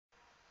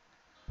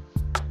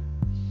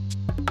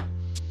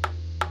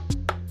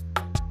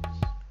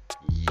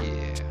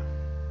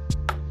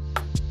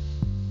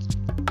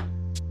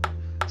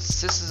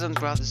Sisters and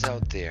brothers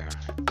out there,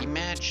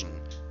 imagine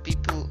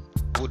people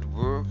would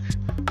work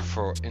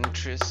for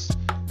interest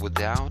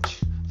without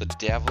the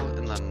devil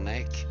in the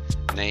neck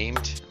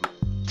named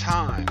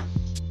time,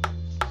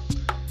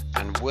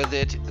 and with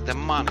it the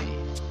money.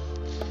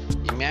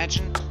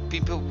 Imagine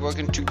people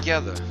working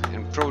together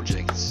in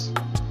projects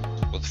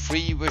with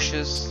free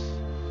wishes,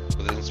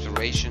 with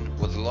inspiration,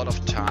 with a lot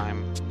of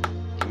time.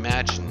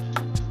 Imagine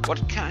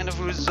what kind of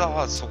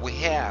results we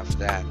have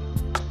then.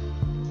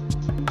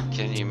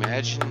 Can you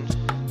imagine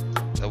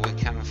that we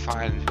can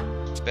find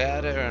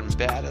better and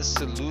better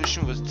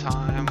solution with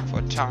time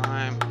for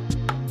time,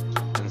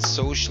 in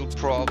social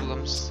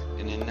problems,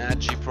 in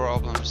energy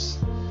problems,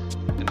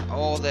 and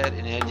all that,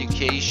 in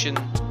education?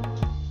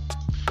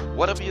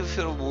 What a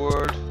beautiful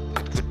world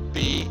it could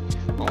be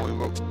when we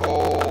work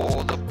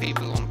all the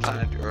people on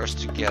planet Earth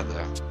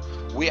together.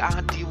 We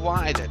are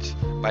divided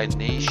by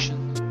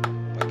nation,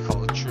 by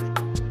culture,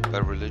 by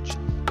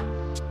religion,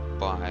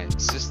 by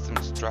system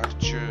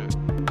structure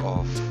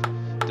of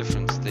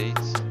different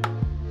states.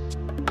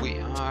 We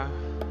are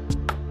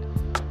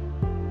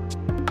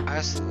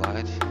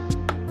isolated,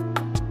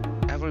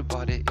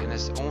 everybody in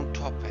his own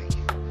topic.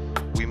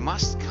 We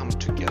must come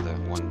together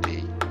one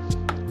day.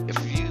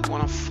 If you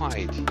want to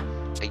fight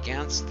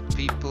against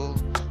people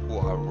who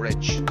are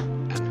rich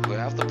and who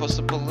have the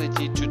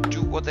possibility to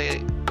do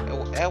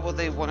whatever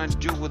they want to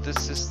do with the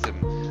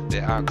system, they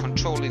are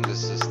controlling the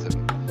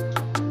system,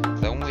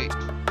 then we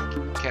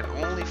can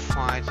only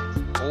fight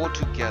all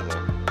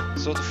together.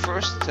 So the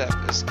first step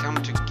is come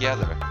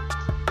together.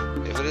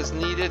 If it is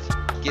needed,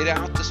 get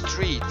out the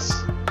streets.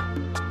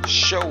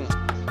 Show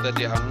that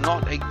they are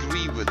not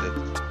agree with it,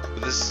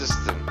 with the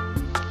system.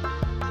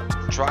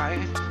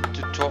 Try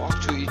to talk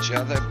to each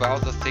other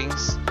about the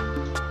things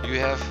you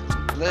have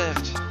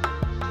lived.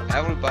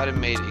 Everybody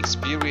made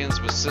experience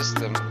with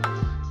system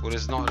what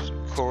is not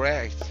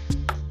correct.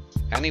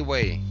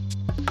 Anyway,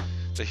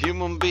 the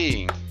human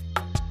being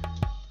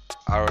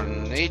are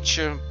in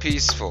nature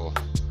peaceful,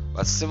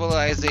 but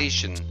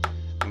civilization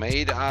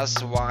made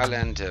us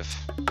violent.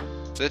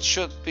 That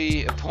should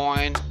be a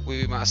point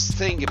we must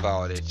think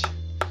about it.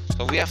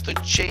 So we have to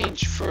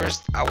change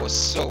first our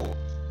soul.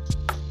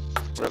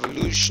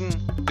 Revolution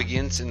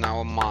begins in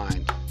our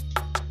mind.